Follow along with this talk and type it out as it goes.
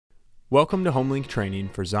Welcome to HomeLink training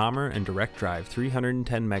for Sommer and direct drive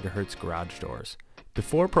 310 MHz garage doors.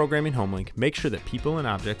 Before programming HomeLink, make sure that people and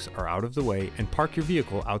objects are out of the way and park your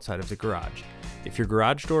vehicle outside of the garage. If your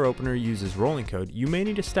garage door opener uses rolling code, you may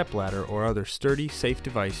need a stepladder or other sturdy, safe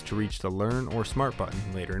device to reach the Learn or Smart button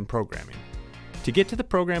later in programming. To get to the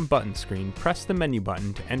Program button screen, press the menu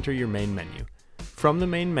button to enter your main menu. From the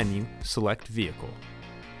main menu, select Vehicle.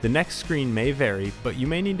 The next screen may vary, but you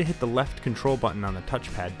may need to hit the left control button on the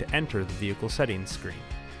touchpad to enter the Vehicle Settings screen.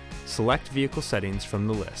 Select Vehicle Settings from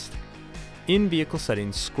the list. In Vehicle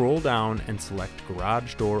Settings, scroll down and select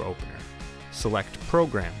Garage Door Opener. Select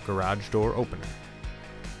Program Garage Door Opener.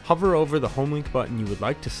 Hover over the HomeLink button you would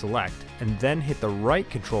like to select, and then hit the right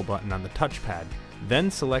control button on the touchpad, then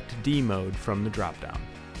select D Mode from the dropdown.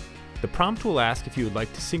 The prompt will ask if you would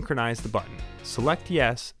like to synchronize the button. Select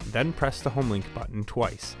Yes, then press the HomeLink button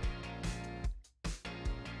twice.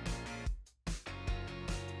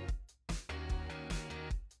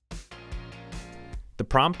 The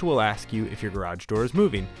prompt will ask you if your garage door is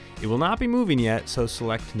moving. It will not be moving yet, so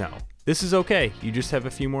select No. This is okay, you just have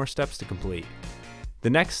a few more steps to complete. The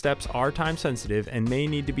next steps are time sensitive and may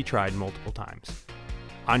need to be tried multiple times.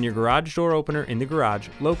 On your garage door opener in the garage,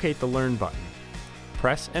 locate the Learn button.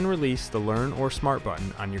 Press and release the Learn or Smart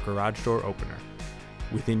button on your garage door opener.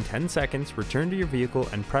 Within 10 seconds, return to your vehicle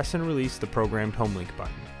and press and release the programmed HomeLink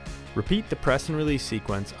button. Repeat the press and release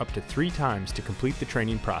sequence up to 3 times to complete the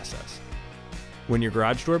training process. When your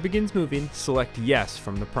garage door begins moving, select Yes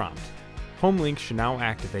from the prompt. HomeLink should now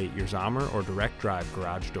activate your Sommer or direct drive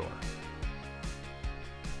garage door.